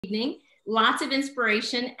evening. Lots of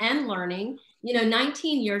inspiration and learning.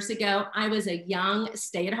 19 years ago, I was a young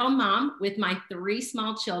stay-at-home mom with my 3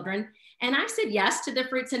 small children. And I said yes to the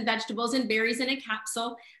fruits and vegetables and berries in a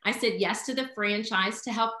capsule. I said yes to the franchise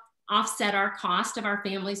to help offset our cost of our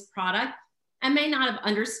family's product. I may not have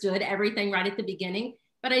understood everything right at the beginning,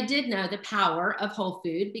 but I did know the power of whole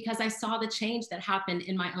food because I saw the change that happened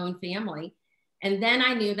in my own family. And then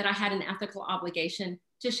I knew that I had an ethical obligation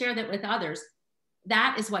to share that with others.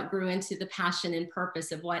 That is what grew into the passion and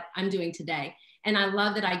purpose of what I'm doing today. And I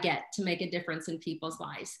love that I get to make a difference in people's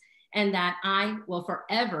lives and that I will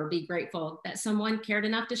forever be grateful that someone cared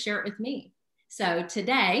enough to share it with me. So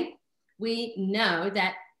today, we know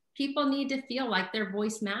that people need to feel like their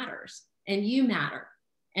voice matters and you matter.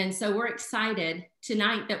 And so we're excited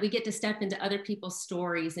tonight that we get to step into other people's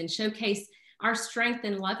stories and showcase our strength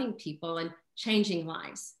in loving people and changing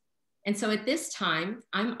lives. And so at this time,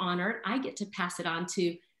 I'm honored I get to pass it on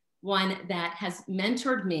to one that has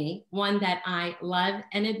mentored me, one that I love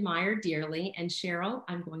and admire dearly. And Cheryl,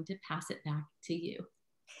 I'm going to pass it back to you.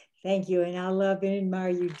 Thank you. And I love and admire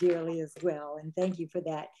you dearly as well. And thank you for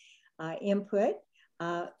that input.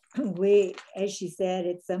 As she said,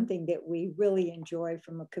 it's something that we really enjoy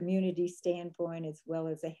from a community standpoint, as well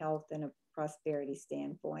as a health and a prosperity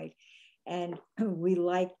standpoint. And we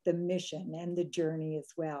like the mission and the journey as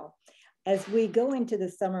well. As we go into the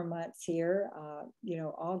summer months here,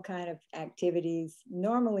 all kind of activities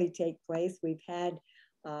normally take place. We've had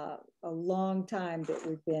a long time that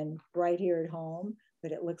we've been right here at home,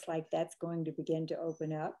 but it looks like that's going to begin to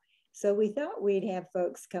open up. So we thought we'd have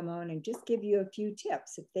folks come on and just give you a few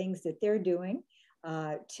tips of things that they're doing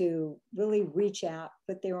to really reach out,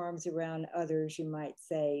 put their arms around others, you might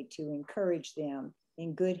say, to encourage them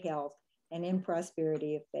in good health and in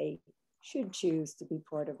prosperity if they should choose to be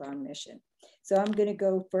part of our mission. So I'm going to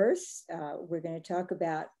go first. We're going to talk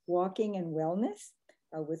about walking and wellness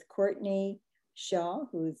with Courtney Shaw,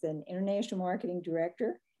 who's an international marketing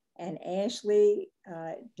director, and Ashley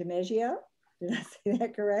DiMeggio. Did I say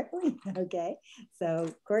that correctly? Okay.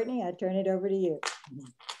 So Courtney, I turn it over to you.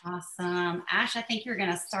 Awesome. Ash, I think you're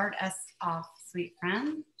going to start us off, sweet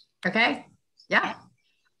friend. Okay. Yeah.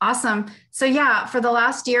 Awesome. So yeah, for the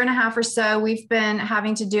last 1.5 years or so, we've been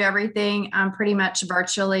having to do everything pretty much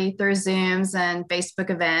virtually through Zooms and Facebook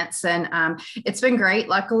events. And it's been great.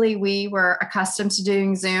 Luckily, we were accustomed to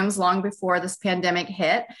doing Zooms long before this pandemic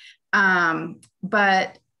hit.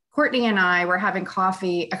 But Courtney and I were having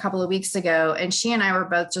coffee a couple of weeks ago, and she and I were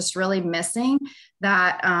both just really missing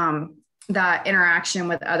that, that interaction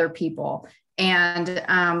with other people. And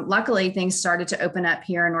luckily, things started to open up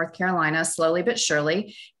here in North Carolina, slowly but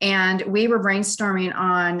surely. And we were brainstorming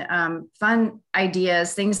on fun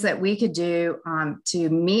ideas, things that we could do to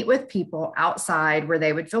meet with people outside where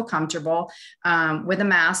they would feel comfortable with a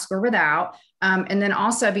mask or without. And then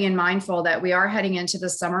also being mindful that we are heading into the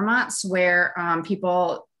summer months where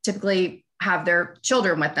people typically have their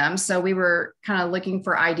children with them. So we were kind of looking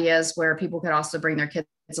for ideas where people could also bring their kids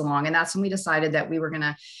along. And that's when we decided that we were going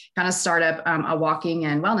to kind of start up a walking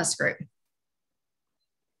and wellness group. Can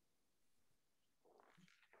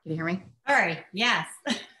you hear me? Sorry. Yes.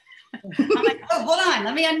 I'm like, oh, hold on,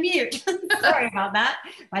 let me unmute. Sorry about that.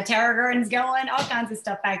 My tarot garden's going, all kinds of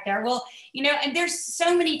stuff back there. Well, and there's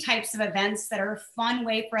so many types of events that are a fun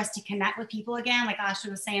way for us to connect with people again. Like Ashley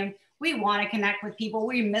was saying, we want to connect with people.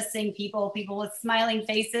 We're missing people with smiling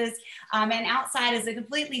faces. And outside is a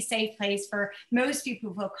completely safe place for most people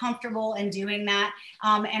who feel comfortable in doing that.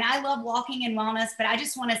 And I love walking and wellness, but I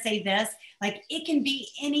just want to say this, like it can be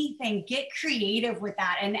anything. Get creative with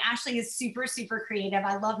that. And Ashley is super, super creative.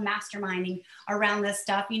 I love masterminding around this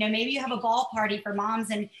stuff. Maybe you have a ball party for moms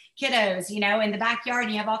and kiddos, in the backyard,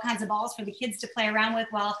 and you have all kinds of balls for the kids to play around with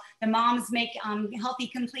while the moms make healthy,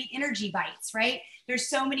 complete energy bites, right? There's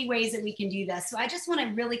so many ways that we can do this. So I just want to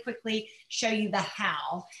really quickly show you the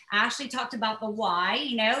how. Ashley talked about the why,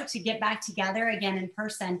 to get back together again in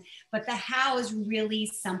person, but the how is really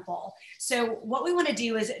simple. So what we want to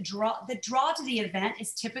do is the draw to the event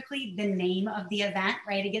is typically the name of the event,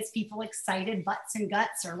 right? It gets people excited, butts and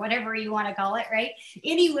guts, or whatever you want to call it, right?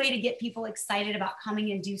 Any way to get people excited about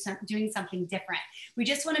coming and doing something different. We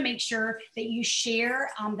just want to make sure that you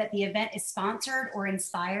share that the event is sponsored or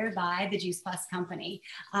inspired by the Juice Plus company. many.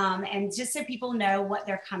 And just so people know what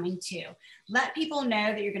they're coming to. Let people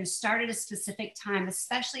know that you're going to start at a specific time,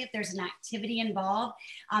 especially if there's an activity involved.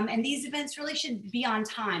 And these events really should be on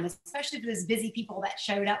time, especially for those busy people that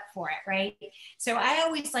showed up for it, right? So I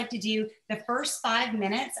always like to do the first 5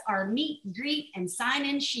 minutes are meet, greet, and sign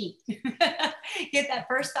in sheet. Get that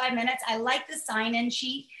first 5 minutes. I like the sign in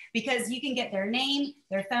sheet because you can get their name,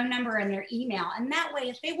 their phone number, and their email. And that way,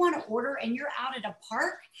 if they want to order and you're out at a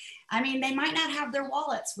park, I mean, they might not have their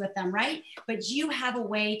wallets with them, right? But you have a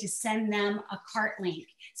way to send them a cart link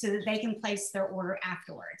so that they can place their order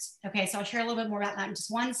afterwards. Okay, so I'll share a little bit more about that in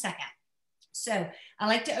just 1 second. So I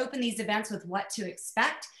like to open these events with what to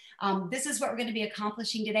expect. This is what we're going to be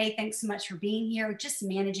accomplishing today. Thanks so much for being here. Just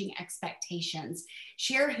managing expectations.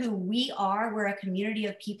 Share who we are. We're a community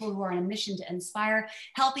of people who are on a mission to inspire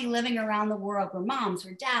healthy living around the world. We're moms,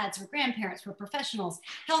 we're dads, we're grandparents, we're professionals,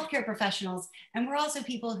 healthcare professionals, and we're also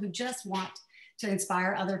people who just want to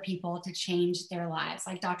inspire other people to change their lives,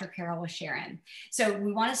 like Dr. Carol was sharing. So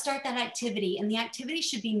we want to start that activity, and the activity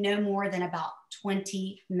should be no more than about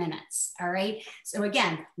 20 minutes, all right? So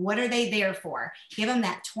again, what are they there for? Give them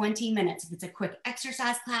that 20 minutes. If it's a quick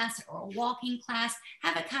exercise class or a walking class,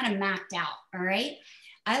 have it kind of mapped out, all right?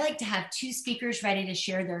 I like to have 2 speakers ready to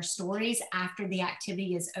share their stories after the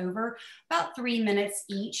activity is over, about 3 minutes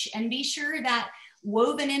each, and be sure that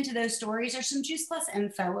woven into those stories are some Juice Plus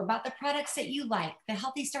info about the products that you like, the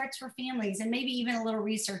healthy starts for families, and maybe even a little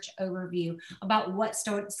research overview about what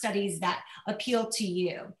studies that appeal to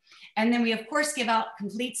you. And then we, of course, give out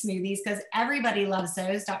complete smoothies because everybody loves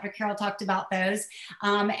those. Dr. Carol talked about those.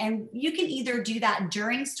 And you can either do that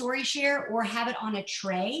during story share or have it on a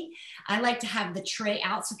tray. I like to have the tray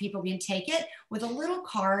out so people can take it with a little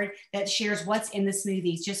card that shares what's in the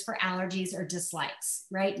smoothies just for allergies or dislikes,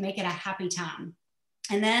 right? Make it a happy time.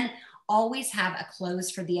 And then always have a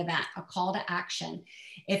close for the event, a call to action.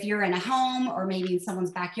 If you're in a home or maybe in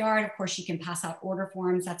someone's backyard, of course, you can pass out order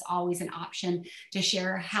forms. That's always an option to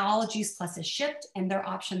share how Juice Plus is shipped and their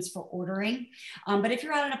options for ordering. But if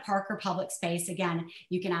you're out in a park or public space, again,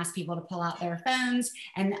 you can ask people to pull out their phones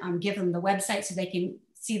and give them the website so they can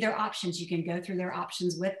see their options. You can go through their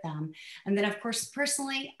options with them. And then, of course,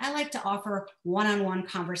 personally, I like to offer one-on-one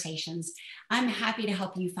conversations. I'm happy to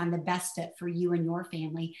help you find the best fit for you and your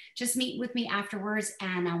family. Just meet with me afterwards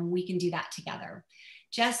and we can do that together.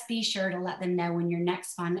 Just be sure to let them know when your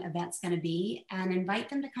next fun event's going to be and invite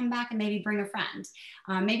them to come back and maybe bring a friend.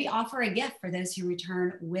 Maybe offer a gift for those who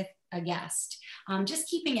return with a guest. Just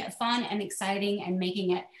keeping it fun and exciting and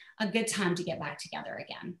making it a good time to get back together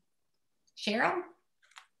again. Cheryl?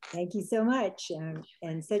 Thank you so much,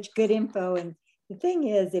 and such good info. And the thing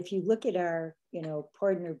is, if you look at our,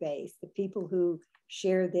 partner base, the people who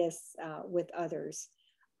share this with others,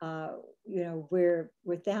 we're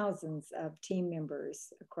thousands of team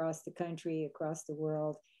members across the country, across the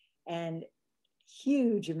world, and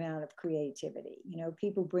huge amount of creativity.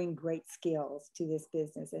 People bring great skills to this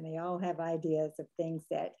business, and they all have ideas of things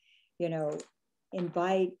that,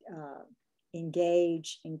 invite,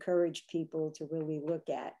 engage, encourage people to really look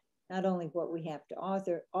at not only what we have to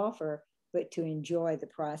offer, but to enjoy the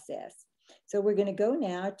process. So we're going to go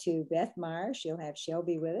now to Beth Meyer. She'll have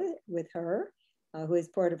Shelby with her, who is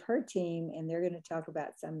part of her team, and they're going to talk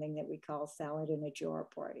about something that we call Salad in a Jar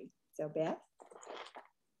Party. So Beth.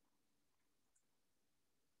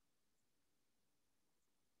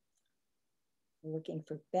 We're looking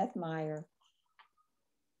for Beth Meyer.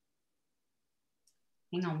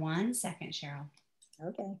 Hang on 1 second, Cheryl.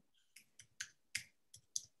 Okay.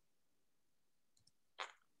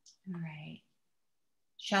 All right.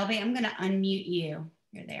 Shelby, I'm going to unmute you.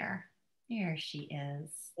 You're there. There she is.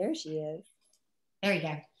 There she is. There you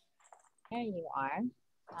go. There you are.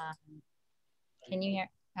 Can you hear?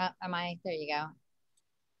 There you go.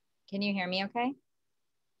 Can you hear me okay?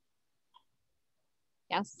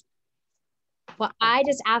 Yes. Well, I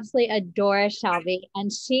just absolutely adore Shelby,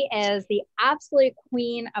 and she is the absolute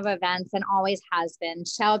queen of events and always has been.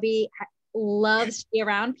 Shelby loves to be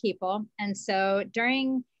around people. And so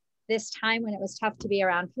during this time when it was tough to be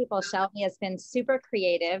around people, Shelby has been super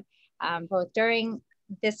creative, both during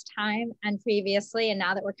this time and previously, and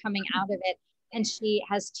now that we're coming out of it. And she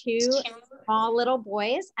has 2 small little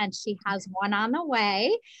boys, and she has one on the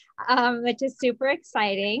way, which is super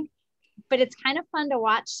exciting. But it's kind of fun to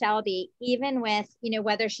watch Shelby, even with,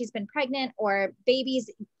 whether she's been pregnant or babies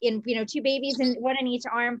in, 2 babies and one in each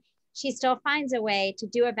arm, she still finds a way to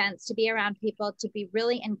do events, to be around people, to be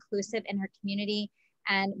really inclusive in her community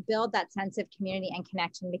and build that sense of community and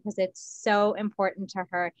connection, because it's so important to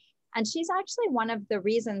her. And she's actually one of the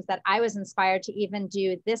reasons that I was inspired to even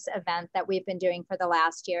do this event that we've been doing for the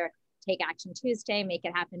last year, Take Action Tuesday, Make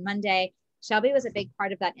It Happen Monday. Shelby was a big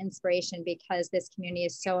part of that inspiration because this community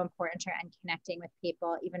is so important to her and connecting with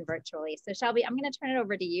people, even virtually. So Shelby, I'm going to turn it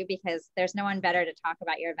over to you because there's no one better to talk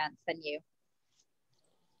about your events than you.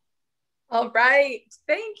 All right.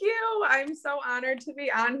 Thank you. I'm so honored to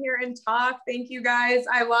be on here and talk. Thank you guys.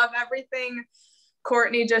 I love everything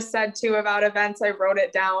Courtney just said too about events. I wrote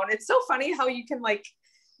it down. It's so funny how you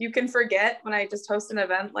can forget when I just hosted an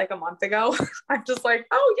event like a month ago. I'm just like,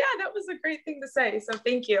 oh yeah, that was a great thing to say. So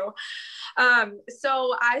thank you.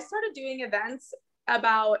 So I started doing events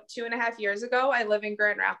about 2.5 years ago. I live in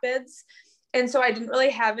Grand Rapids. And so I didn't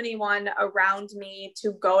really have anyone around me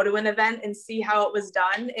to go to an event and see how it was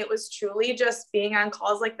done. It was truly just being on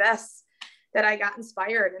calls like this that I got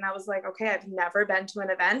inspired. And I was like, okay, I've never been to an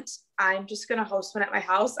event. I'm just going to host one at my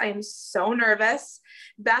house. I am so nervous.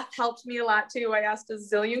 Beth helped me a lot too. I asked a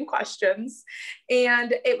zillion questions,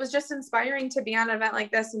 and it was just inspiring to be on an event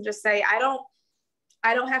like this and just say, I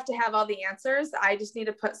don't have to have all the answers. I just need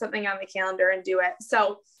to put something on the calendar and do it.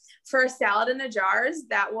 So for Salad in the Jars,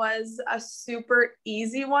 that was a super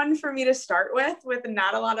easy one for me to start with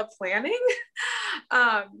not a lot of planning.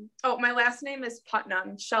 Oh, my last name is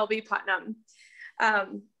Putnam, Shelby Putnam.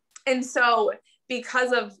 And so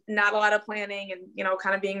because of not a lot of planning and,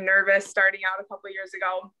 kind of being nervous starting out a couple of years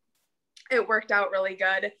ago, it worked out really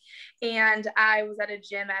good. And I was at a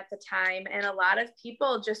gym at the time, and a lot of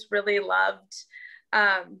people just really loved,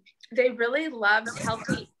 they really loved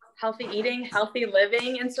healthy eating, healthy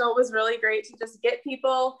living. And so it was really great to just get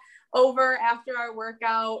people over after our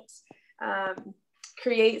workout,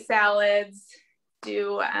 create salads,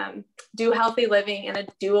 do healthy living in a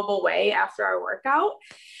doable way after our workout.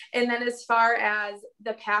 And then as far as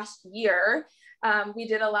the past year, we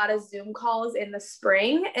did a lot of Zoom calls in the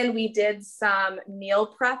spring, and we did some meal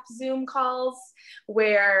prep Zoom calls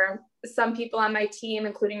where some people on my team,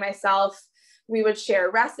 including myself, we would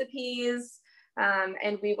share recipes,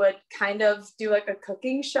 and we would kind of do like a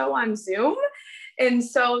cooking show on Zoom. And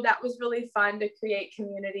so that was really fun to create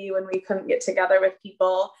community when we couldn't get together with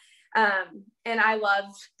people. And I love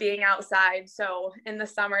being outside. So in the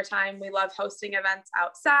summertime, we love hosting events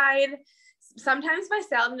outside. Sometimes my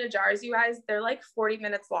Salad in the Jars, you guys, they're like 40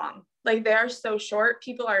 minutes long. Like they are so short.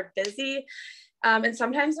 People are busy. And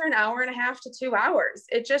sometimes they're 1.5 hours to 2 hours.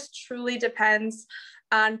 It just truly depends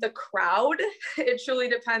on the crowd. It truly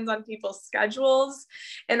depends on people's schedules.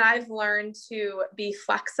 And I've learned to be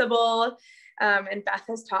flexible. And Beth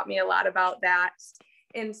has taught me a lot about that.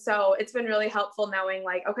 And so it's been really helpful knowing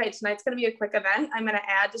like, okay, tonight's going to be a quick event. I'm going to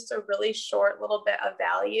add just a really short little bit of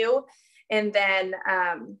value. And then,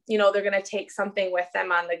 they're going to take something with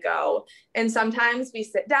them on the go. And sometimes we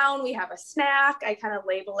sit down, we have a snack. I kind of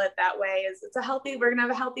label it that way, as we're going to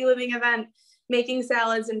have a healthy living event, making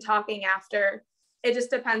salads and talking after. It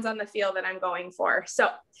just depends on the feel that I'm going for. So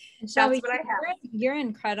that's what I have. You're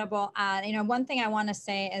incredible at, one thing I want to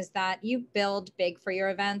say is that you build big for your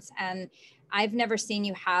events, and I've never seen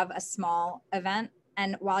you have a small event.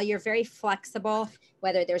 And while you're very flexible,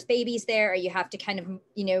 whether there's babies there or you have to kind of,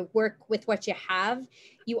 work with what you have,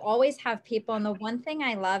 you always have people. And the one thing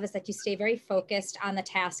I love is that you stay very focused on the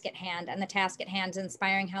task at hand. And the task at hand is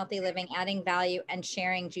inspiring healthy living, adding value, and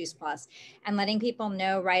sharing Juice Plus, and letting people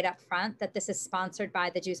know right up front that this is sponsored by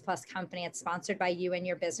the Juice Plus company. It's sponsored by you and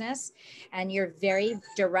your business. And you're very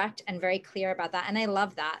direct and very clear about that. And I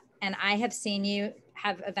love that. And I have seen you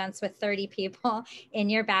have events with 30 people in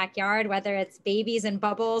your backyard, whether it's babies and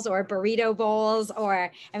bubbles or burrito bowls,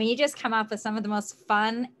 you just come up with some of the most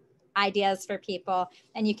fun ideas for people,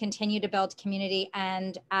 and you continue to build community.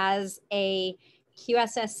 And as a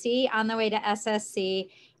QSSC on the way to SSC,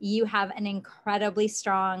 you have an incredibly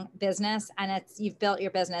strong business, and you've built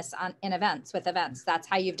your business in events with events. That's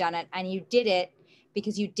how you've done it. And you did it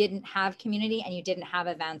because you didn't have community and you didn't have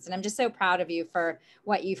events. And I'm just so proud of you for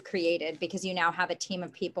what you've created, because you now have a team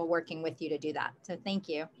of people working with you to do that. So thank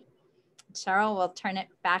you. Cheryl, we'll turn it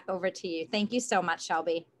back over to you. Thank you so much,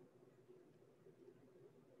 Shelby.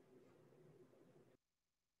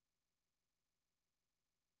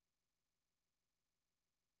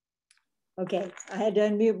 Okay, I had to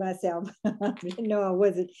unmute myself. No, I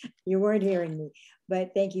wasn't. You weren't hearing me.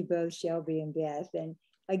 But thank you both, Shelby and Beth. And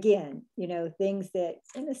again, things that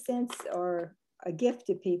in a sense are a gift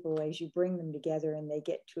to people as you bring them together and they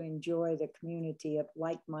get to enjoy the community of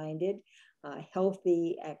like-minded,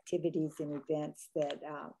 healthy activities and events that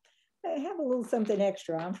have a little something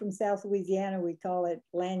extra. I'm from South Louisiana. We call it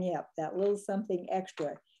lagniappe, that little something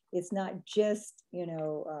extra. It's not just,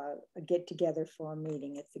 a get together for a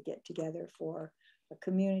meeting. It's a get together for a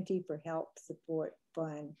community, for help, support,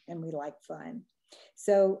 fun, and we like fun.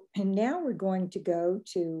 So, and now we're going to go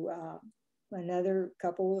to another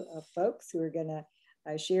couple of folks who are going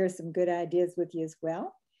to share some good ideas with you as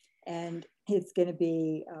well. And it's going to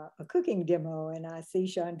be a cooking demo. And I see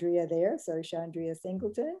Chandria there. So Chandria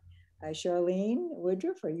Singleton, Charlene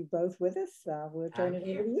Woodruff, are you both with us? We'll turn it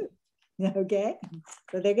over to you. Okay.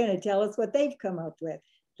 So they're going to tell us what they've come up with.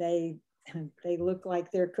 They look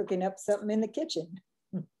like they're cooking up something in the kitchen.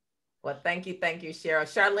 Well, thank you, Cheryl.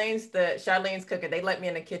 Charlene's cooking. They let me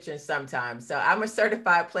in the kitchen sometimes. So I'm a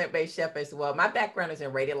certified plant-based chef as well. My background is in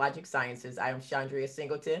radiologic sciences. I am Chandria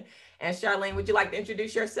Singleton. And Charlene, would you like to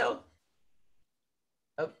introduce yourself?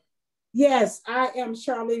 Oh. Yes, I am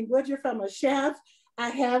Charlene Woodruff. I'm a chef. I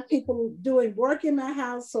have people doing work in my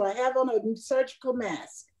house, so I have on a surgical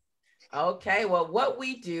mask. Okay, well, what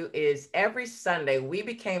we do is every Sunday we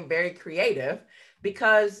became very creative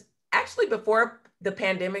because actually before the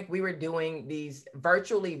pandemic, we were doing these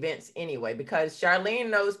virtual events anyway, because Charlene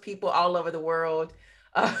knows people all over the world.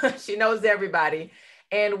 She knows everybody.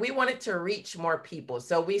 And we wanted to reach more people.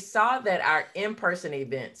 So we saw that our in-person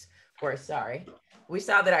events were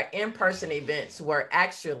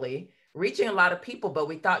actually reaching a lot of people, but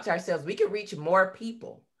we thought to ourselves, we could reach more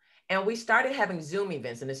people. And we started having Zoom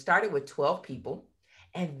events, and it started with 12 people.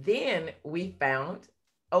 And then we found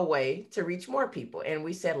a way to reach more people. And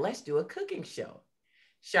we said, let's do a cooking show.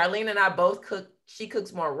 Charlene and I both cook. She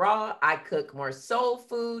cooks more raw. I cook more soul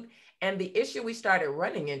food. And the issue we started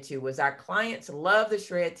running into was our clients love the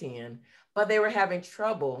shred 10, but they were having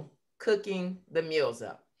trouble cooking the meals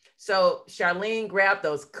up. So Charlene grabbed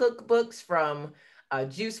those cookbooks from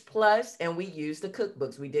Juice Plus, and we used the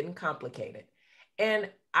cookbooks. We didn't complicate it. And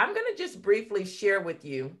I'm going to just briefly share with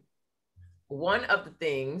you one of the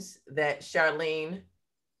things that Charlene,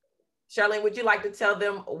 would you like to tell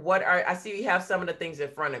them I see you have some of the things in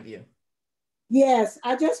front of you. Yes,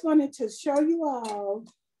 I just wanted to show you all,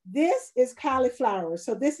 this is cauliflower.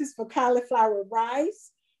 So this is for cauliflower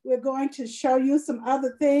rice. We're going to show you some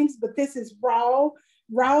other things, but this is raw.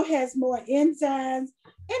 Raw has more enzymes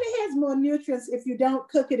and it has more nutrients if you don't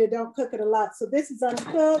cook it or don't cook it a lot. So this is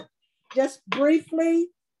uncooked. Just briefly,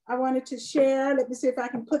 I wanted to share, let me see if I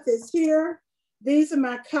can put this here. These are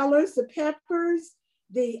my colors, the peppers,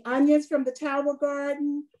 the onions from the Tower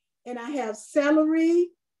Garden, and I have celery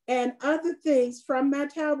and other things from my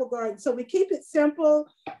Tower Garden. So we keep it simple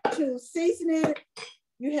to season it.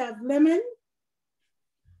 You have lemon,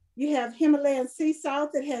 you have Himalayan sea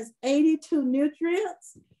salt that has 82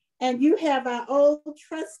 nutrients, and you have our old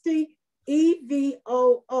trusty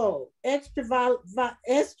EVOO, extra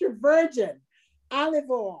virgin olive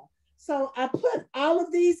oil. So I put all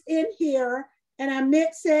of these in here and I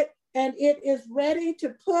mix it, and it is ready to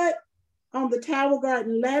put on the Tower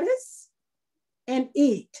Garden lettuce and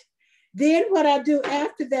eat. Then what I do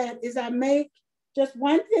after that is I make just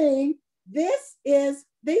one thing.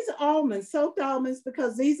 These are almonds, soaked almonds,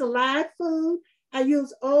 because these are live food. I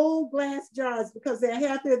use old glass jars because they're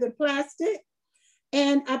healthier than plastic.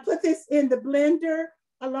 And I put this in the blender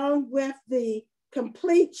along with the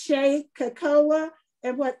complete shake, cocoa,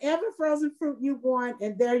 and whatever frozen fruit you want.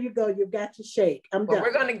 And there you go, you've got your shake. I'm done.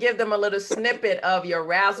 We're going to give them a little snippet of your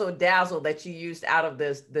razzle dazzle that you used out of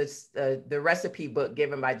the recipe book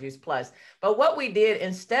given by Juice Plus. But what we did,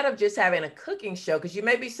 instead of just having a cooking show, because you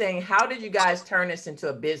may be saying, how did you guys turn this into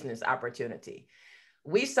a business opportunity?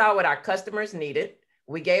 We saw what our customers needed.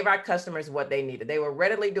 We gave our customers what they needed. They were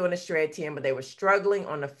readily doing a shred 10, but they were struggling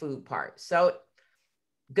on the food part. So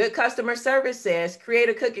good customer service says, create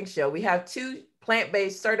a cooking show. We have 2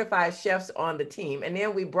 plant-based certified chefs on the team. And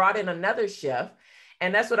then we brought in another chef.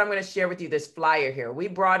 And that's what I'm going to share with you, this flyer here. We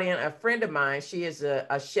brought in a friend of mine. She is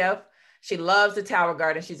a chef. She loves the Tower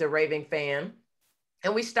Garden. She's a raving fan.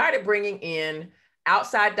 And we started bringing in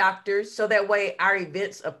outside doctors, so that way our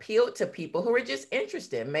events appealed to people who were just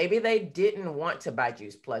interested. Maybe they didn't want to buy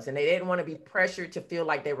Juice Plus and they didn't want to be pressured to feel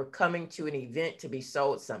like they were coming to an event to be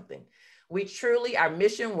sold something. Our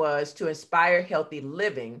mission was to inspire healthy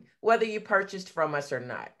living, whether you purchased from us or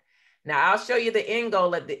not. Now I'll show you the end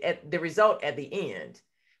goal at the result at the end,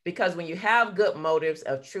 because when you have good motives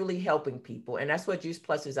of truly helping people, and that's what Juice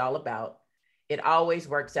Plus is all about, it always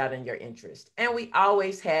works out in your interest. And we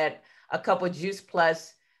always had a couple of Juice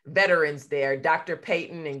Plus veterans there, Dr.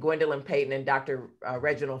 Payton and Gwendolyn Payton and Dr.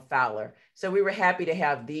 Reginald Fowler. So we were happy to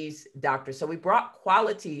have these doctors. So we brought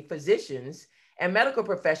quality physicians and medical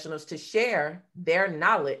professionals to share their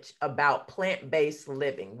knowledge about plant-based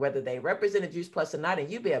living, whether they represented Juice Plus or not. And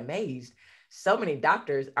you'd be amazed, so many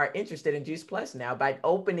doctors are interested in Juice Plus now by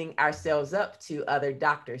opening ourselves up to other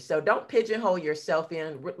doctors. So don't pigeonhole yourself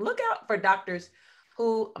in. Look out for doctors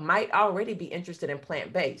who might already be interested in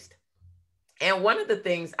plant-based. And one of the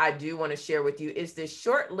things I do want to share with you is this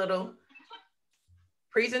short little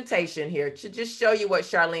presentation here to just show you what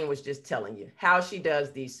Charlene was just telling you, how she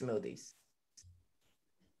does these smoothies.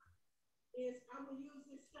 Is I will use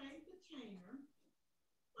this same container.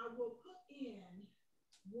 I will put in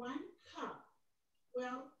 1 cup.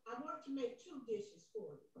 Well, I want to make 2 dishes for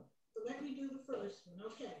you. So let me do the first one.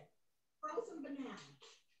 Okay. Frozen banana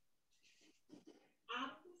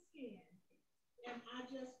out of the skin. And I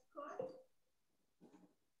just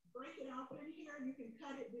break it off in here. You can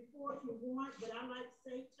cut it before if you want, but I like to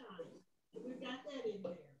save time. We've got that in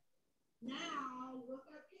there. Now, look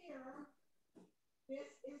up here.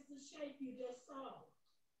 This is the shape you just saw.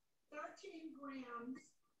 13 grams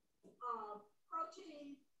of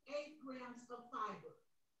protein, 8 grams of fiber.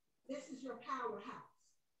 This is your powerhouse.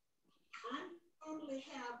 I normally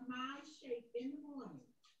have my shake in the morning.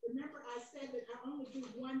 Remember I said that I only do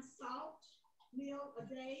 1 salt meal a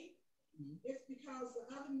day? It's because the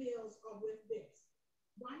other meals are with this.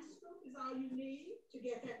 1 scoop is all you need to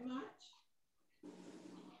get that much.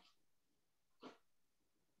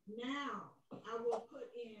 Now, I will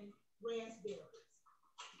put in raspberries.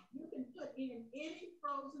 You can put in any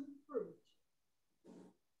frozen fruit.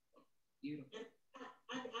 Beautiful.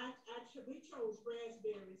 And we chose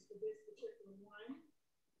raspberries for this particular one.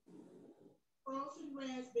 Frozen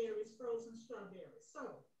raspberries, frozen strawberries.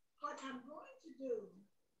 So, what I'm going to do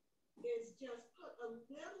is just put a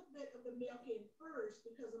little bit of the milk in first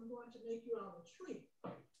because I'm going to make you all a treat.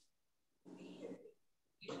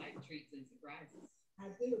 You like treats and surprises. I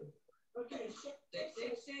do. Okay, shake, shake,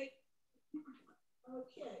 shake, shake.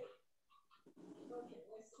 Okay. Okay,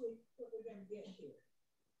 let's see what we're going to get here.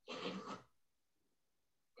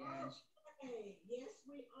 Okay, yes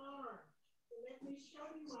we are. So let me show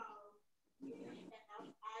you all. We have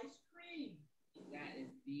ice cream. That is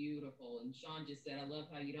beautiful. And Sean just said, I love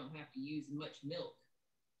how you don't have to use much milk.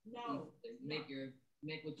 No. Make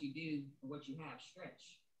what you do or what you have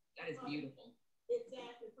stretch. That is beautiful.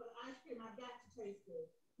 Exactly. For the ice cream, I've got to taste good.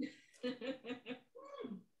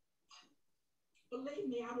 Believe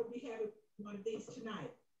me, I will be having one of these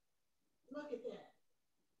tonight. Look at that.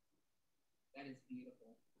 That is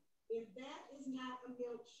beautiful. If that is not a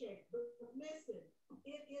milkshake, but listen,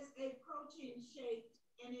 it is a protein shake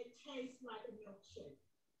and it tastes like a milkshake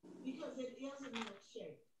because it is a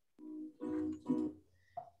milkshake.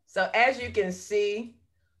 So as you can see,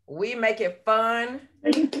 we make it fun.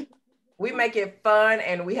 We make it fun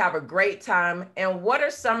and we have a great time. And what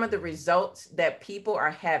are some of the results that people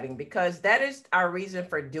are having? Because that is our reason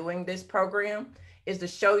for doing this program, is to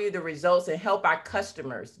show you the results and help our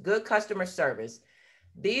customers, good customer service.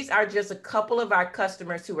 These are just a couple of our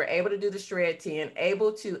customers who were able to do the Shred 10,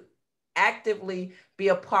 able to actively be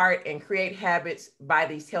a part and create habits by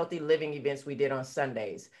these healthy living events we did on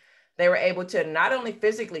Sundays. They were able to not only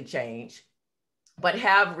physically change, but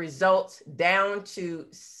have results down to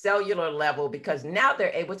cellular level because now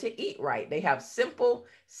they're able to eat right. They have simple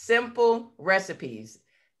recipes.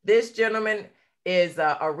 This gentleman is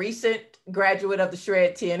a recent graduate of the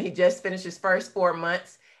Shred 10. He just finished his first 4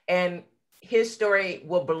 months and his story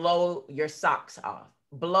will blow your socks off.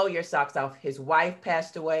 Blow your socks off. His wife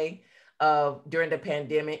passed away during the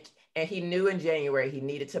pandemic, and he knew in January he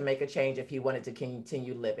needed to make a change if he wanted to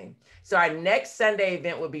continue living. So our next Sunday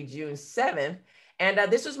event will be June 7th.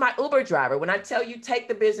 And this was my Uber driver. When I tell you take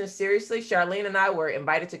the business seriously, Charlene and I were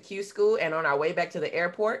invited to Q School and on our way back to the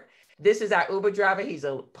airport. This is our Uber driver. He's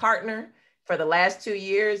a partner for the last 2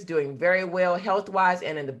 years, doing very well health-wise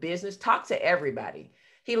and in the business. Talk to everybody.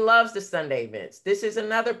 He loves the Sunday events. This is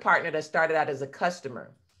another partner that started out as a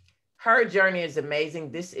customer. Her journey is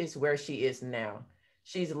amazing. This is where she is now.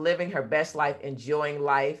 She's living her best life, enjoying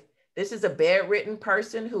life. This is a bedridden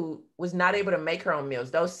person who was not able to make her own meals.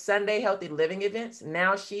 Those Sunday healthy living events,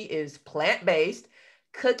 now she is plant-based,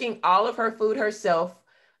 cooking all of her food herself,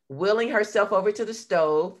 wheeling herself over to the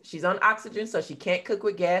stove. She's on oxygen, so she can't cook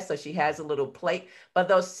with gas, so she has a little plate. But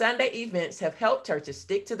those Sunday events have helped her to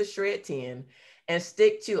stick to the Shred 10 and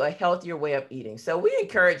stick to a healthier way of eating. So we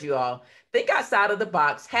encourage you all, think outside of the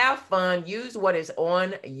box, have fun, use what is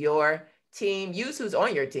on your team, use who's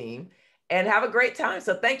on your team, and have a great time.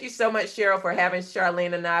 So thank you so much, Cheryl, for having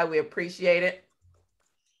Charlene and I. We appreciate it.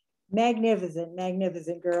 Magnificent,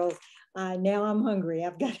 magnificent, girls. Now I'm hungry.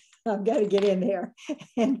 I've got to get in there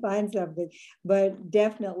and find something. But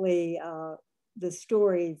definitely the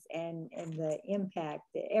stories and the impact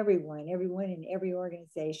that everyone in every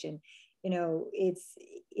organization, you know,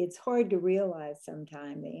 it's hard to realize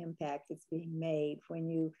sometimes the impact that's being made when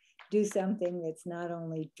you do something that's not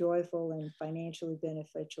only joyful and financially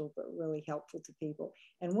beneficial, but really helpful to people.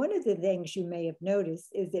 And one of the things you may have noticed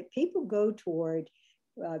is that people go toward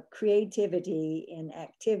creativity in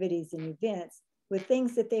activities and events with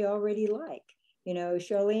things that they already like. You know,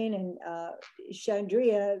 Charlene and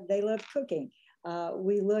Chandria, they love cooking.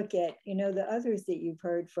 We look at, you know, the others that you've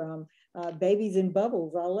heard from, Babies and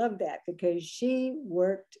Bubbles. I love that because she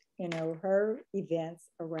worked, you know, her events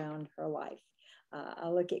around her life. I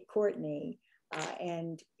look at Courtney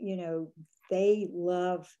and, you know, they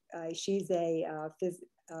love, she's a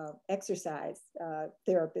exercise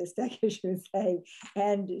therapist, I guess you would say.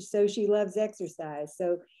 And so she loves exercise.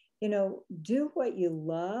 So, you know, do what you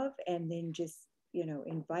love and then just, you know,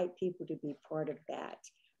 invite people to be part of that.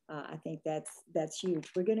 I think that's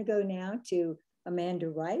huge. We're going to go now to Amanda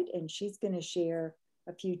Wright, and she's going to share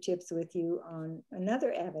a few tips with you on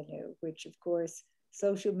another avenue, which of course,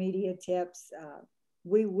 social media tips.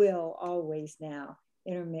 We will always now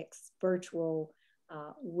intermix virtual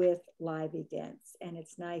with live events, and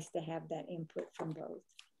it's nice to have that input from both.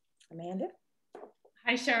 Amanda?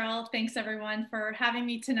 Hi, Cheryl. Thanks everyone for having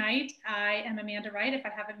me tonight. I am Amanda Wright. If I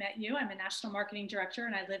haven't met you, I'm a national marketing director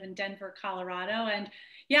and I live in Denver, Colorado. And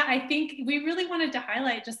yeah, I think we really wanted to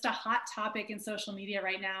highlight just a hot topic in social media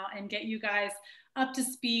right now and get you guys up to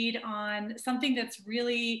speed on something that's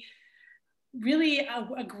really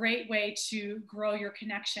a great way to grow your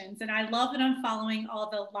connections. And I love that I'm following all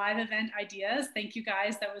the live event ideas. Thank you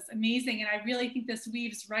guys, that was amazing. And I really think this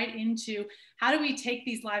weaves right into how do we take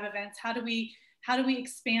these live events? How do we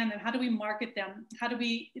expand them? How do we market them? How do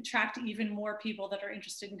we attract even more people that are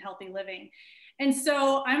interested in healthy living? And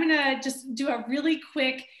so I'm gonna just do a really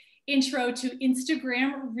quick intro to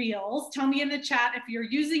Instagram Reels. Tell me in the chat if you're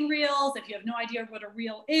using Reels, if you have no idea what a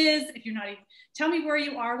Reel is, if you're not even, tell me where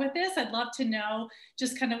you are with this. I'd love to know,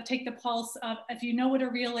 just kind of take the pulse of if you know what a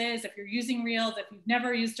Reel is, if you're using Reels, if you've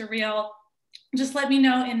never used a Reel, just let me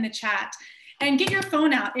know in the chat. And get your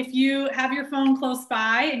phone out. If you have your phone close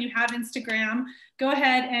by and you have Instagram, go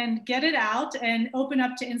ahead and get it out and open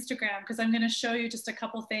up to Instagram because I'm gonna show you just a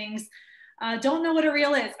couple things. Don't know what a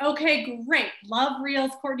Reel is. Okay, great. Love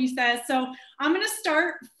Reels, Courtney says. So I'm gonna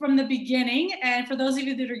start from the beginning. And for those of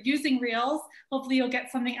you that are using Reels, hopefully you'll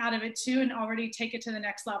get something out of it too and already take it to the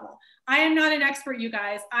next level. I am not an expert, you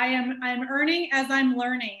guys. I'm earning as I'm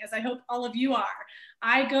learning, as I hope all of you are.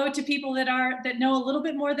 I go to people that know a little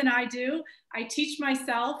bit more than I do. I teach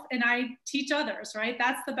myself and I teach others, right?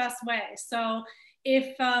 That's the best way. So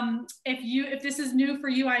if this is new for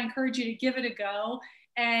you, I encourage you to give it a go.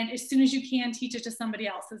 And as soon as you can, teach it to somebody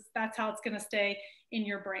else. That's how it's gonna stay in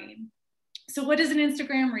your brain. So what is an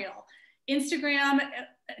Instagram Reel? Instagram,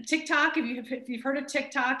 TikTok, if you've heard of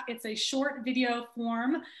TikTok, it's a short video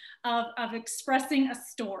form of expressing a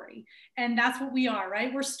story. And that's what we are,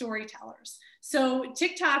 right? We're storytellers. So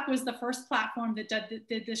TikTok was the first platform that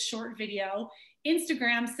did this short video.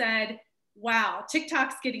 Instagram said, wow,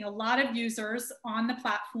 TikTok's getting a lot of users on the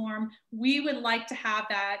platform. We would like to have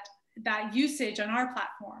that usage on our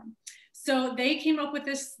platform. So they came up with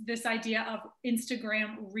this idea of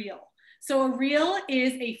Instagram Reel. So a Reel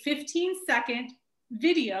is a 15-second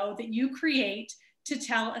video that you create to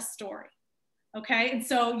tell a story. Okay, and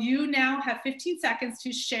so you now have 15 seconds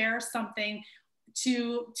to share something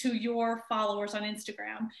to your followers on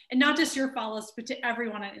Instagram, and not just your followers, but to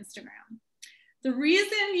everyone on Instagram. The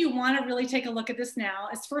reason you want to really take a look at this now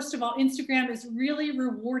is, first of all, Instagram is really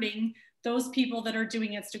rewarding those people that are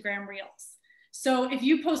doing Instagram Reels. So if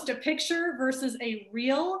you post a picture versus a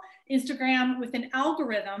Reel, Instagram with an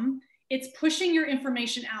algorithm, it's pushing your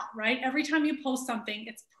information out, right? Every time you post something,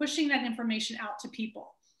 it's pushing that information out to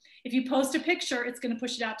people. If you post a picture, it's going to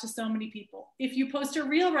push it out to so many people. If you post a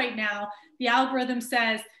Reel right now, the algorithm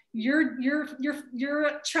says, you're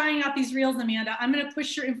trying out these Reels, Amanda. I'm going to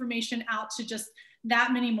push your information out to just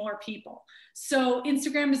that many more people. So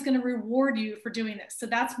Instagram is going to reward you for doing this. So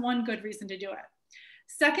that's one good reason to do it.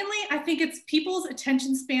 Secondly, I think it's people's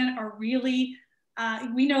attention span are really,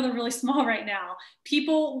 we know they're really small right now.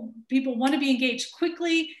 People want to be engaged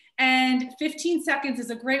quickly, and 15 seconds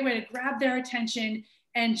is a great way to grab their attention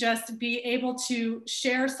and just be able to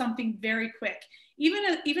share something very quick.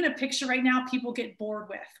 Even a picture right now, people get bored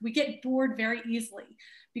with. We get bored very easily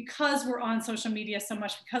because we're on social media so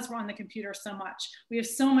much, because we're on the computer so much. We have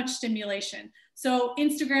so much stimulation. So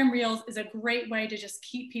Instagram Reels is a great way to just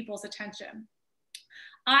keep people's attention.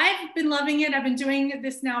 I've been loving it. I've been doing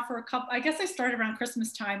this now for I guess I started around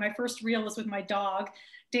Christmas time. My first Reel was with my dog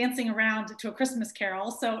dancing around to a Christmas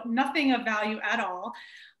carol. So nothing of value at all.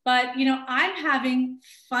 But, you know, I'm having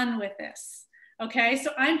fun with this. Okay, so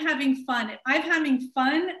I'm having fun. If I'm having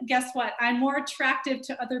fun, guess what? I'm more attractive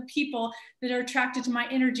to other people that are attracted to my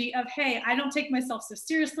energy of, hey, I don't take myself so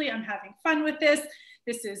seriously. I'm having fun with this.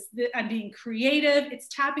 I'm being creative. It's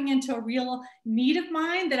tapping into a real need of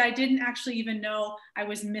mine that I didn't actually even know I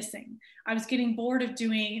was missing. I was getting bored of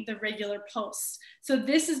doing the regular posts. So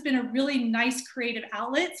this has been a really nice creative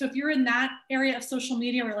outlet. So if you're in that area of social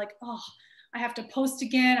media where like, oh, I have to post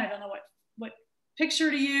again, I don't know what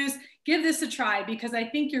picture to use, give this a try, because I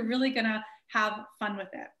think you're really gonna have fun with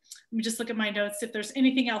it. Let me just look at my notes if there's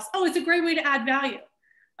anything else. Oh, it's a great way to add value.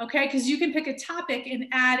 Okay, because you can pick a topic and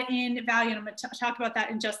add in value, and I'm going to talk about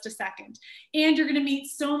that in just a second. And you're going to meet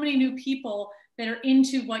so many new people that are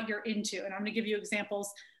into what you're into, and I'm going to give you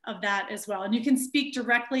examples of that as well. And you can speak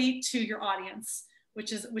directly to your audience,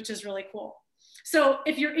 which is really cool. So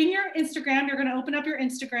if you're in your Instagram, you're going to open up your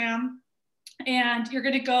Instagram, and you're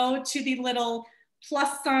going to go to the little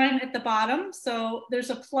plus sign at the bottom. So there's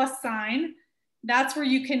a plus sign. That's where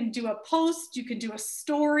you can do a post, you can do a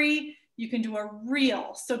story, you can do a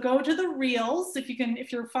reel. So go to the reels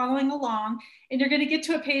if you're following along, and you're going to get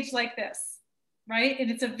to a page like this, right?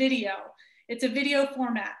 And it's a video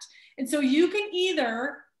format. And so you can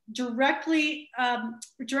either directly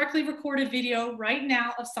record a video right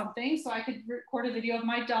now of something. So I could record a video of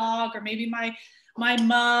my dog, or maybe my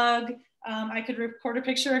mug. I could record a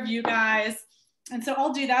picture of you guys. And so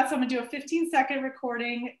I'll do that. So I'm gonna do a 15-second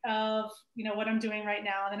recording of what I'm doing right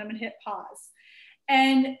now, and then I'm gonna hit pause.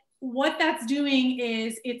 And what that's doing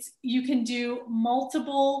is you can do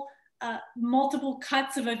multiple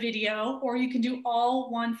cuts of a video, or you can do all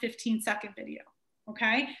one 15-second video.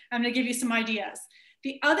 Okay, I'm gonna give you some ideas.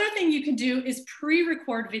 The other thing you can do is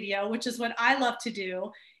pre-record video, which is what I love to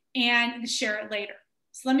do, and share it later.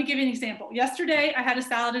 So let me give you an example. Yesterday, I had a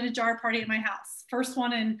salad in a jar party at my house. First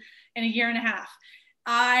one in a year and a half.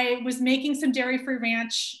 I was making some dairy-free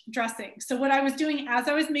ranch dressing. So what I was doing as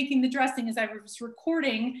I was making the dressing is I was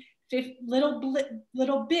recording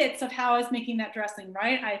little bits of how I was making that dressing,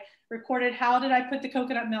 right? I recorded how did I put the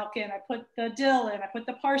coconut milk in, I put the dill in, I put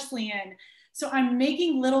the parsley in. So I'm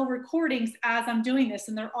making little recordings as I'm doing this,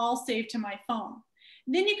 and they're all saved to my phone.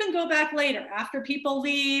 And then you can go back later after people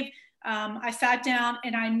leave. I sat down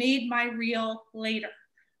and I made my reel later.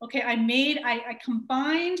 Okay, I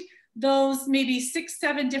combined those maybe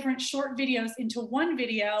 6-7 different short videos into one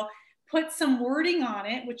video, put some wording on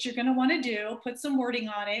it, which you're gonna wanna do, put some wording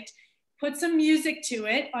on it, put some music to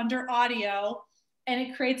it under audio, and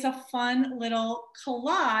it creates a fun little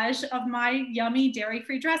collage of my yummy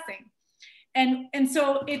dairy-free dressing. And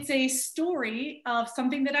so it's a story of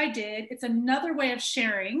something that I did. It's another way of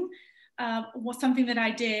sharing something that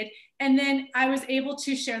I did. And then I was able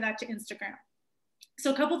to share that to Instagram.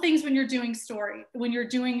 So a couple things when you're doing when you're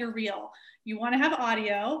doing your reel, you want to have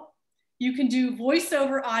audio. You can do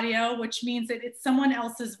voiceover audio, which means that it's someone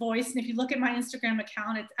else's voice. And if you look at my Instagram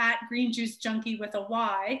account, it's @greenjuicejunkie with a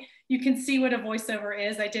Y. You can see what a voiceover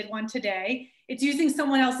is. I did one today. It's using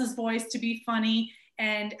someone else's voice to be funny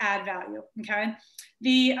and add value, okay?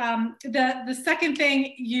 The second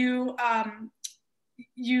thing you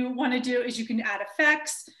wanna do is you can add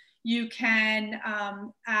effects. You can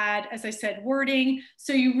add, as I said, wording.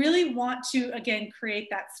 So you really want to, again, create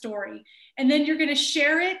that story. And then you're gonna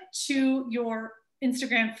share it to your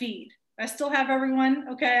Instagram feed. I still have everyone,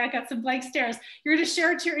 okay? I got some blank stares. You're gonna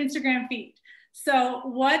share it to your Instagram feed. So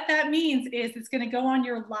what that means is it's gonna go on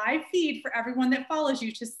your live feed for everyone that follows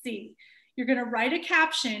you to see. You're gonna write a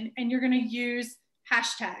caption and you're gonna use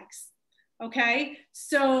hashtags, okay?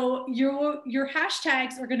 So your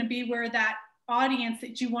hashtags are gonna be where that audience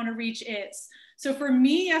that you want to reach is. So for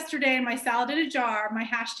me yesterday, my salad in a jar, my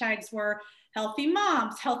hashtags were healthy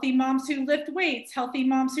moms who lift weights, healthy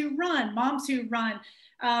moms who run,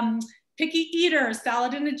 picky eaters,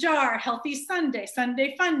 salad in a jar, healthy Sunday,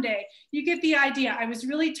 Sunday fun day. You get the idea. I was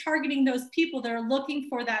really targeting those people that are looking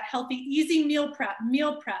for that healthy, easy meal prep.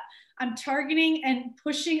 I'm targeting and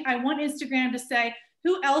pushing. I want Instagram to say,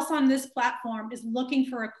 who else on this platform is looking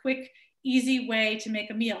for a quick, easy way to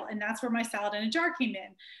make a meal? And that's where my salad in a jar came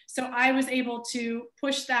in. So I was able to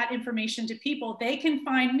push that information to people. They can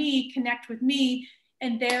find me, connect with me,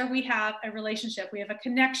 and there we have a relationship. We have a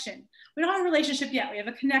connection. We don't have a relationship yet, we have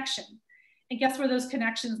a connection. And guess where those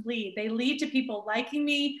connections lead? They lead to people liking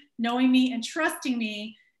me, knowing me, and trusting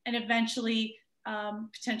me, and eventually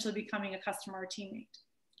potentially becoming a customer or teammate.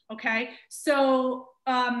 Okay, so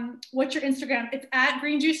what's your Instagram? It's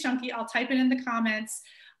 @greenjuicejunkie. I'll type it in the comments.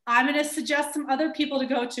 I'm gonna suggest some other people to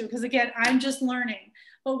go to, because again, I'm just learning.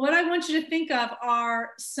 But what I want you to think of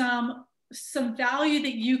are some value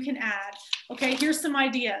that you can add. Okay, here's some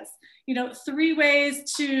ideas. you know, 3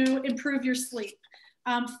 ways to improve your sleep,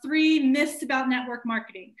 3 myths about network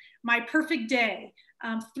marketing, my perfect day,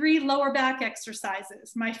 3 lower back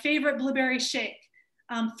exercises, my favorite blueberry shake,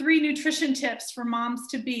 3 nutrition tips for moms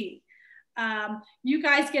to be. You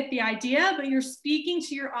guys get the idea, but you're speaking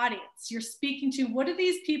to your audience. You're speaking to, what are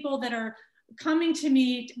these people that are coming to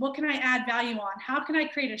me? What can I add value on? How can I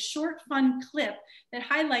create a short, fun clip that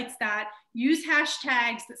highlights that? Use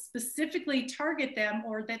hashtags that specifically target them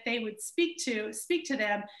or that they would speak to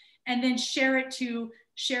them, and then share it to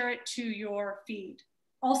your feed.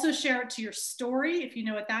 Also share it to your story, if you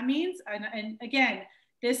know what that means. And again,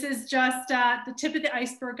 this is just the tip of the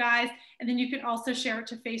iceberg, guys. And then you can also share it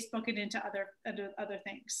to Facebook and into other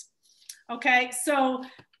things. Okay, so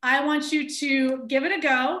I want you to give it a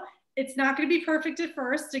go. It's not going to be perfect at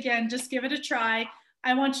first. Again, just give it a try.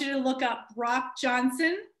 I want you to look up Brock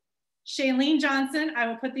Johnson, Shailene Johnson. I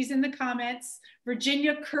will put these in the comments.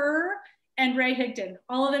 Virginia Kerr and Ray Higdon.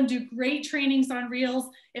 All of them do great trainings on Reels.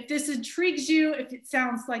 If this intrigues you, if it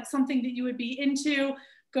sounds like something that you would be into,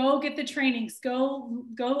 go get the trainings, go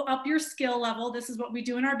up your skill level. This is what we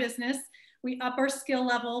do in our business. We up our skill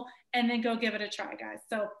level and then go give it a try, guys.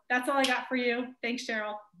 So that's all I got for you. Thanks,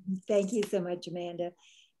 Cheryl. Thank you so much, Amanda.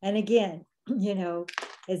 And again, you know,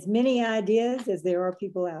 as many ideas as there are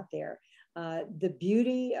people out there, the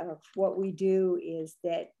beauty of what we do is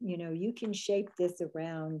that, you know, you can shape this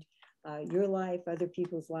around your life, other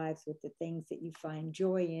people's lives with the things that you find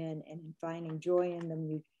joy in, and in finding joy in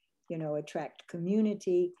them, you know, attract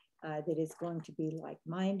community that is going to be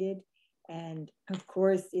like-minded. And of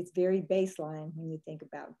course, it's very baseline when you think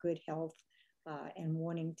about good health and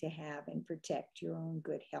wanting to have and protect your own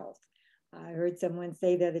good health. I heard someone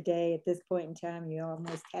say the other day, at this point in time, you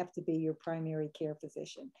almost have to be your primary care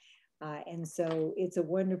physician. And so it's a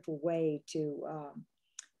wonderful way to,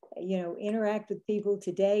 you know, interact with people.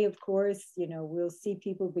 Today, of course, you know, we'll see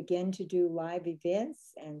people begin to do live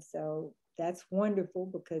events. And so that's wonderful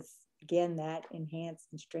because, again, that enhances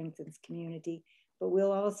and strengthens community. But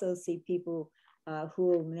we'll also see people who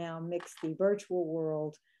will now mix the virtual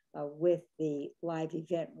world with the live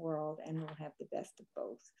event world, and we'll have the best of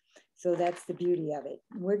both. So that's the beauty of it.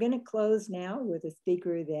 We're going to close now with a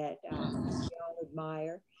speaker that we all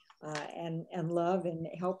admire and love, and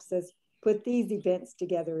helps us put these events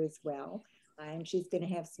together as well. And she's going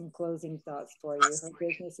to have some closing thoughts for you. Her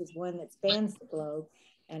business is one that spans the globe,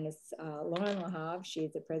 and it's Loren Lahav. She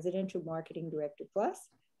is the Presidential Marketing Director Plus.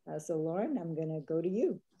 So Loren, I'm going to go to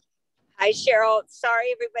you. Hi, Cheryl.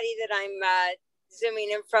 Sorry, everybody, that I'm zooming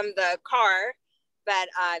in from the car, but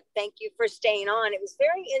thank you for staying on. It was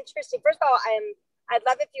very interesting. First of all, I'd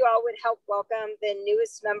love if you all would help welcome the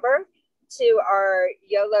newest member to our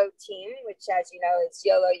YOLO team, which, as you know, is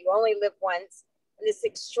YOLO, you only live once. And this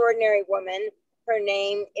extraordinary woman, her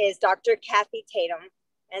name is Dr. Kathy Tatum.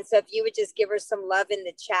 And so if you would just give her some love in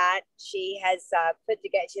the chat, she has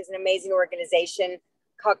she has an amazing organization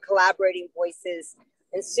called Collaborating Voices,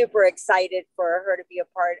 and super excited for her to be a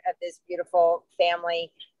part of this beautiful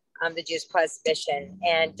family, the Juice Plus mission.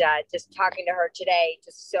 And just talking to her today,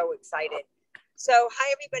 just so excited. So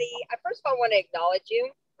hi, everybody. I first of all want to acknowledge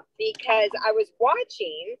you, because I was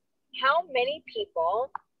watching how many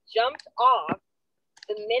people jumped off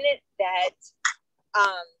the minute that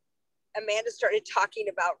Amanda started talking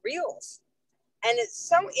about Reels. And it's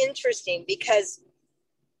so interesting because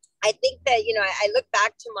I think that, you know, I look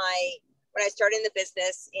back to when I started in the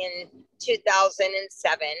business in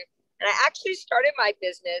 2007, and I actually started my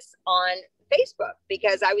business on Facebook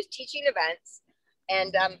because I was teaching events.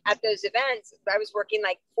 And at those events, I was working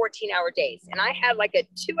like 14-hour days, and I had like a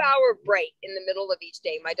 2-hour break in the middle of each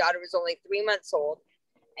day. My daughter was only 3 months old,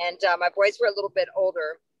 and my boys were a little bit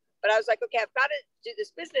older, but I was like, okay, I've got to do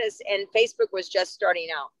this business. And Facebook was just starting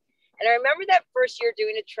out. And I remember that first year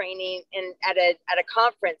doing a training and at a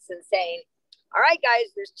conference and saying, all right,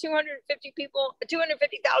 guys, there's 250,000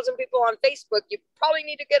 people on Facebook. You probably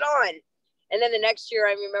need to get on. And then the next year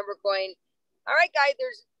I remember going, all right, guys,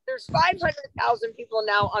 there's 500,000 people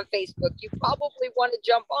now on Facebook. You probably want to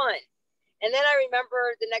jump on. And then I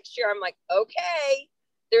remember the next year, I'm like, okay,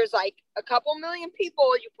 there's like a couple million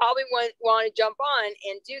people. You probably want to jump on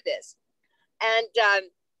and do this. And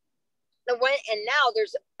now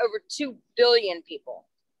there's over 2 billion people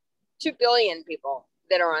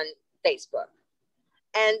that are on Facebook.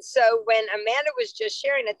 And so when Amanda was just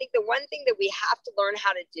sharing, I think the one thing that we have to learn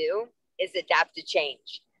how to do is adapt to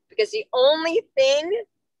change, because the only thing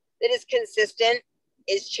that is consistent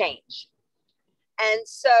is change. And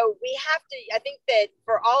so we have to, I think that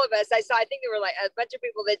for all of us, I think there were like a bunch of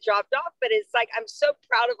people that dropped off, but it's like, I'm so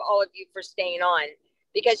proud of all of you for staying on,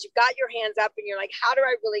 because you've got your hands up and you're like, how do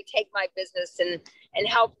I really take my business and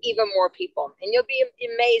help even more people? And you'll be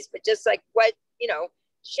amazed, but just like what, you know,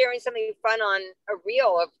 sharing something fun on a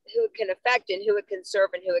reel of who it can affect and who it can serve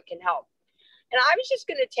and who it can help. And I was just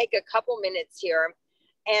going to take a couple minutes here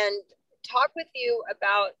and talk with you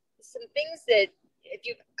about some things that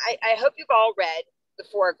I hope you've all read the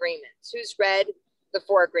 4 agreements. Who's read the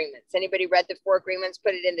 4 agreements? Anybody read the 4 agreements?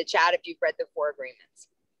 Put it in the chat if you've read the 4 agreements.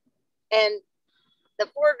 And the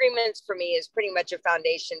 4 agreements for me is pretty much a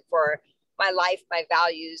foundation for my life, my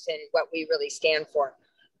values, and what we really stand for.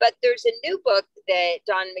 But there's a new book that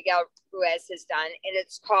Don Miguel Ruiz has done, and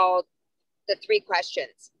it's called The 3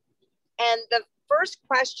 Questions. And the first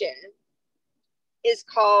question is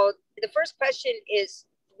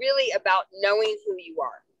really about knowing who you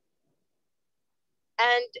are.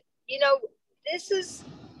 And, you know, this is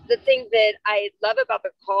the thing that I love about the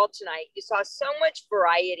call tonight. You saw so much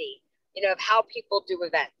variety, you know, of how people do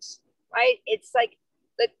events, right? It's like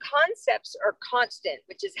the concepts are constant,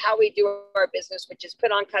 which is how we do our business, which is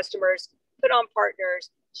put on customers, put on partners,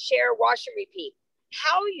 share, wash and repeat.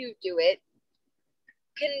 How you do it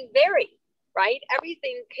can vary, right?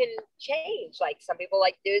 Everything can change. Like some people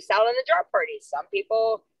like to do salad in the jar parties. Some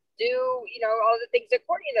people do, you know, all the things that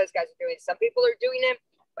Courtney and those guys are doing. Some people are doing it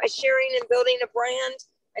by sharing and building a brand.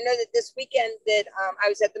 I know that this weekend that I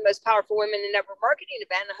was at the Most Powerful Women in Network Marketing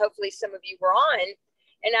event, and hopefully some of you were on.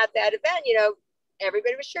 And at that event, you know,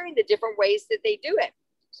 everybody was sharing the different ways that they do it.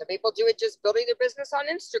 Some people do it just building their business on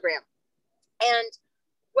Instagram. And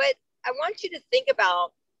what I want you to think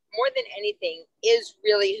about more than anything is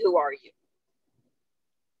really, who are you?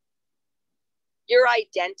 Your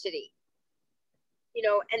identity. You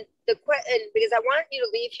know, and because I want you to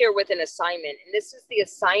leave here with an assignment, and this is the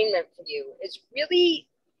assignment for you, is really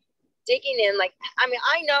digging in. Like, I mean,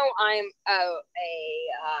 I know I'm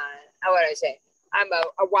how would I say? I'm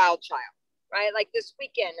a wild child, right? Like this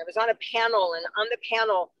weekend, I was on a panel, and on the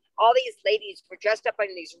panel, all these ladies were dressed up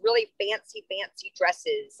in these really fancy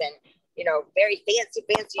dresses and, you know, very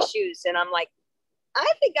fancy shoes. And I'm like, I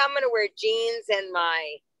think I'm going to wear jeans and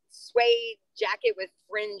my suede jacket with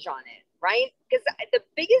fringe on it, right? Because the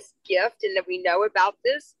biggest gift, and that we know about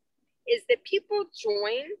this, is that people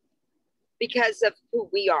join because of who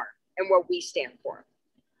we are and what we stand for.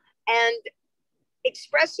 And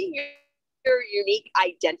expressing your unique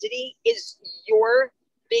identity is your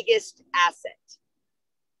biggest asset.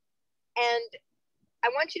 And I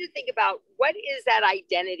want you to think about, what is that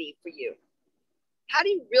identity for you? How do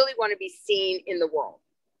you really want to be seen in the world?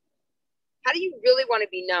 How do you really want to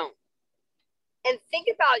be known? And think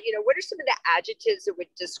about, you know, what are some of the adjectives that would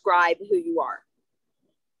describe who you are?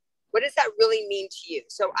 What does that really mean to you?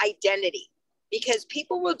 So identity, because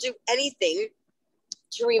people will do anything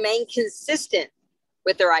to remain consistent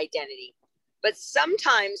with their identity. But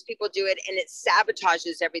sometimes people do it and it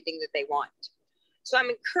sabotages everything that they want. So I'm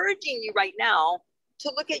encouraging you right now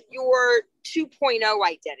to look at your 2.0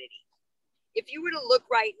 identity. If you were to look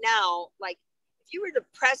right now, like if you were to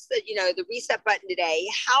press the, you know, the reset button today,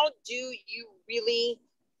 how do you really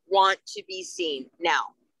want to be seen now?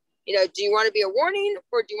 You know, do you want to be a warning,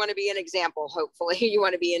 or do you want to be an example? Hopefully you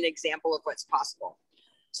want to be an example of what's possible.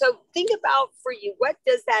 So think about, for you, what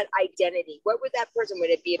does that identity, what would that person,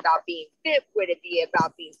 would it be about being fit? Would it be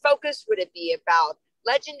about being focused? Would it be about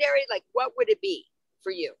legendary? Like, what would it be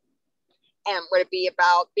for you? And would it be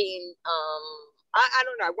about being, I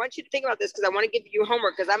don't know. I want you to think about this, because I want to give you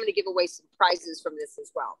homework, because I'm going to give away some prizes from this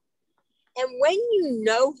as well. And when you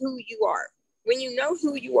know who you are,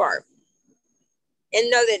 and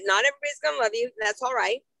know that not everybody's going to love you, and that's all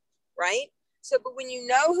right, right? So, but when you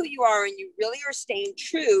know who you are and you really are staying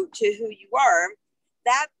true to who you are,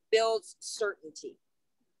 that builds certainty.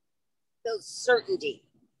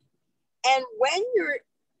 And when you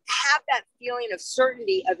have that feeling of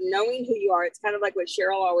certainty of knowing who you are, it's kind of like what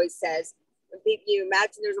Cheryl always says. When people, you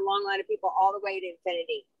imagine there's a long line of people all the way to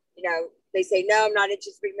infinity. You know, they say, no, I'm not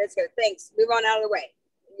interested. Let's go. Thanks. Move on out of the way.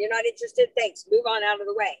 You're not interested. Thanks. Move on out of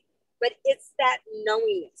the way. But it's that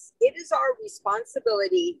knowingness. It is our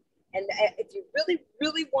responsibility. And if you really,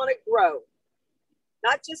 really want to grow,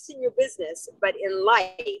 not just in your business, but in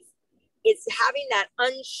life, it's having that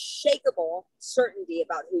unshakable certainty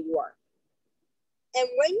about who you are. And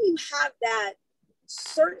when you have that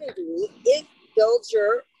certainty, it builds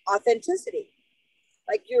your authenticity.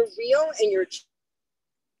 Like, you're real and you're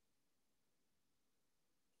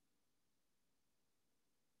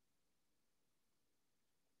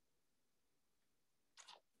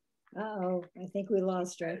Uh-oh, I think we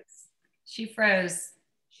lost her. She froze.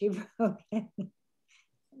 She broke.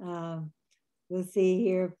 We'll see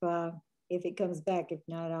here if it comes back. If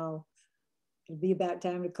not, I'll It'll be about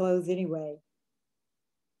time to close anyway.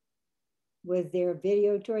 Was there a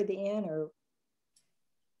video toward the end or?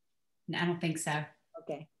 No, I don't think so.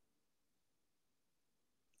 Okay.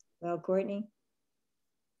 Well, Courtney?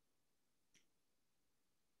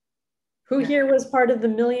 Who here was part of the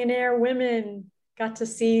Millionaire Women? Got to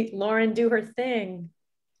see Loren do her thing.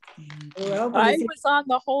 Well, I was on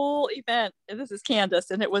the whole event. This is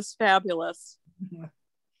Candace, and it was fabulous.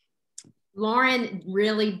 Loren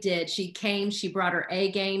really did. She came, she brought her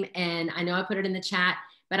A game, and I know I put it in the chat,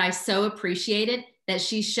 but I so appreciated that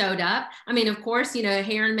she showed up. I mean, of course, you know,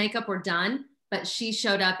 hair and makeup were done, but she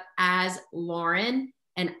showed up as Loren,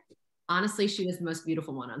 and honestly, she was the most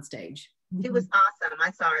beautiful one on stage. She was awesome.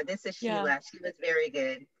 I saw her. This is Sheila. Yeah. She was very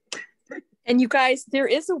good. And you guys, there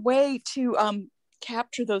is a way to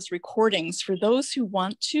capture those recordings for those who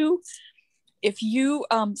want to. If you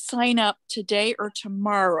sign up today or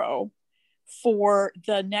tomorrow for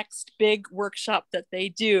the next big workshop that they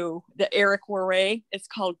do, the Eric Worre, it's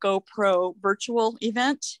called GoPro virtual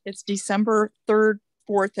event. It's December 3rd,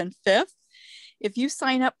 4th, and 5th. If you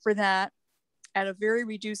sign up for that at a very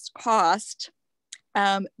reduced cost,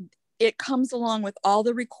 it comes along with all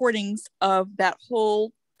the recordings of that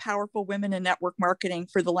whole Powerful Women in Network Marketing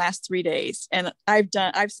for the last 3 days. And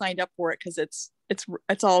I've signed up for it because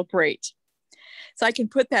it's all great. So I can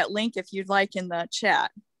put that link if you'd like in the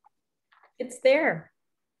chat. It's there.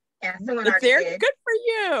 Yeah, someone it's already there. did. Good for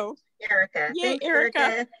you. Erica. Yay, Thanks,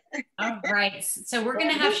 Erica. All right. So we're going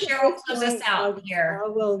to have Cheryl close us out here. I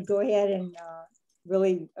will go ahead and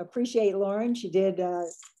really appreciate Loren. She did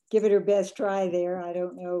give it her best try there. I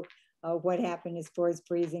don't know what happened as far as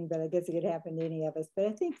freezing, but I guess it could happen to any of us. But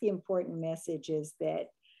I think the important message is that,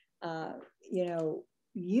 you know,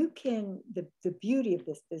 you can, the beauty of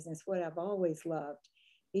this business, what I've always loved,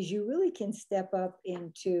 is you really can step up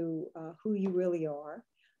into who you really are,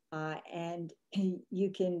 and you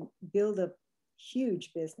can build a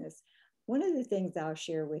huge business. One of the things I'll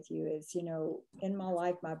share with you is, you know, in my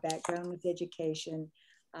life, my background was education.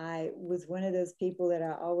 I was one of those people that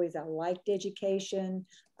I liked education.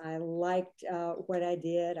 I liked what I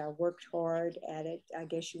did. I worked hard at it. I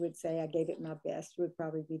guess you would say I gave it my best, would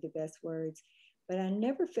probably be the best words. But I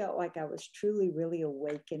never felt like I was truly, really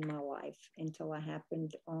awake in my life until I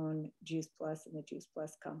happened on Juice Plus and the Juice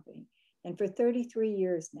Plus company. And for 33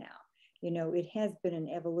 years now, you know, it has been an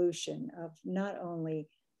evolution of not only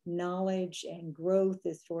knowledge and growth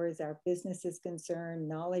as far as our business is concerned,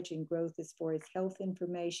 knowledge and growth as far as health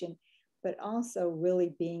information, but also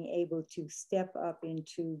really being able to step up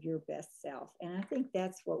into your best self. And I think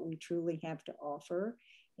that's what we truly have to offer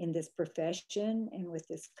in this profession and with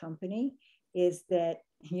this company, is that,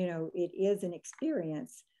 you know, it is an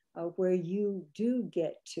experience where you do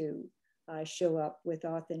get to show up with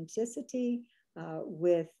authenticity,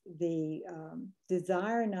 with the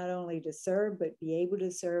desire not only to serve, but be able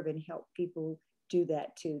to serve and help people do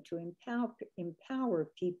that too, to empower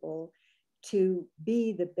people to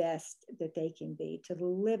be the best that they can be, to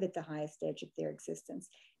live at the highest edge of their existence.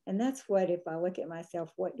 And that's what, if I look at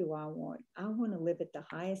myself, what do I want? I want to live at the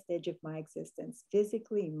highest edge of my existence,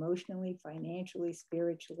 physically, emotionally, financially,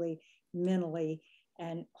 spiritually, mentally,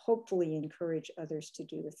 and hopefully encourage others to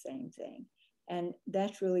do the same thing. And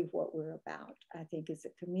that's really what we're about, I think, as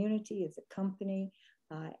a community, as a company.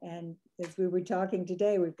 And as we were talking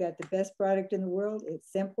today, we've got the best product in the world.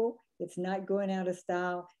 It's simple. It's not going out of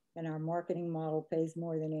style. And our marketing model pays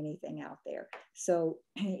more than anything out there. So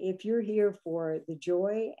if you're here for the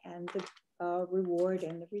joy and the reward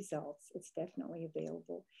and the results, it's definitely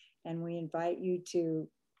available. And we invite you to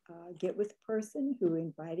get with the person who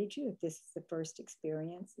invited you, if this is the first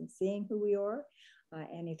experience in seeing who we are.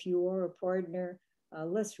 And if you are a partner,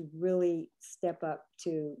 let's really step up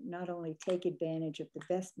to not only take advantage of the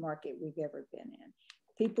best market we've ever been in.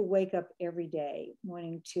 People wake up every day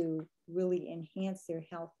wanting to really enhance their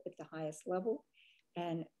health at the highest level.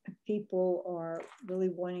 And people are really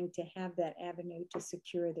wanting to have that avenue to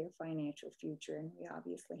secure their financial future. And we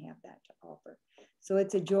obviously have that to offer. So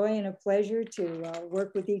it's a joy and a pleasure to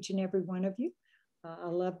work with each and every one of you. I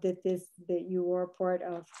love that you are part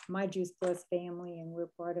of my Juice Plus family, and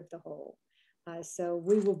we're part of the whole. So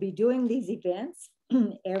we will be doing these events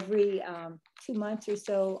every 2 months or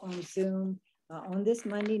so on Zoom. On this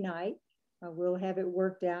Monday night, we'll have it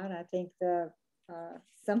worked out. I think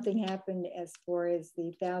something happened as far as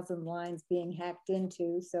the 1,000 lines being hacked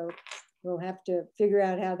into. So we'll have to figure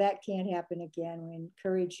out how that can't happen again. We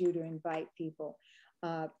encourage you to invite people.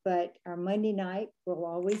 But our Monday night will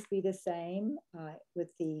always be the same with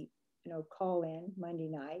the call in Monday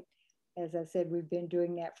night. As I said, we've been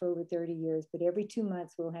doing that for over 30 years, but every 2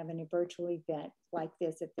 months we'll have a virtual event like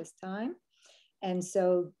this at this time. And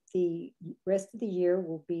so the rest of the year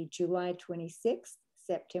will be July 26th,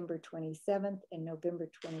 September 27th, and November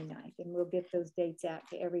 29th. And we'll get those dates out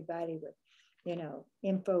to everybody with, you know,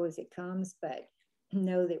 info as it comes, but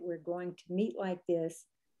know that we're going to meet like this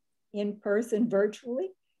in person, virtually,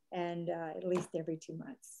 and at least every 2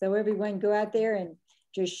 months. So everyone go out there and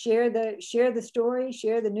just share the story,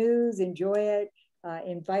 share the news, enjoy it,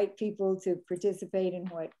 invite people to participate in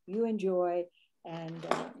what you enjoy, and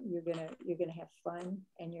you're gonna have fun,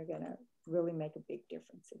 and you're gonna really make a big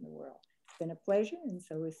difference in the world. It's been a pleasure, and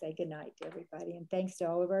so we say good night to everybody, and thanks to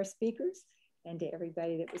all of our speakers and to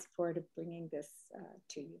everybody that was part of bringing this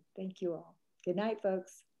to you. Thank you all. Good night,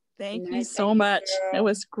 folks. Thank you so much. It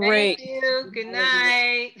was great. Thank you. Good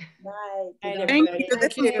night. Bye. Thank you.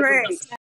 This was great.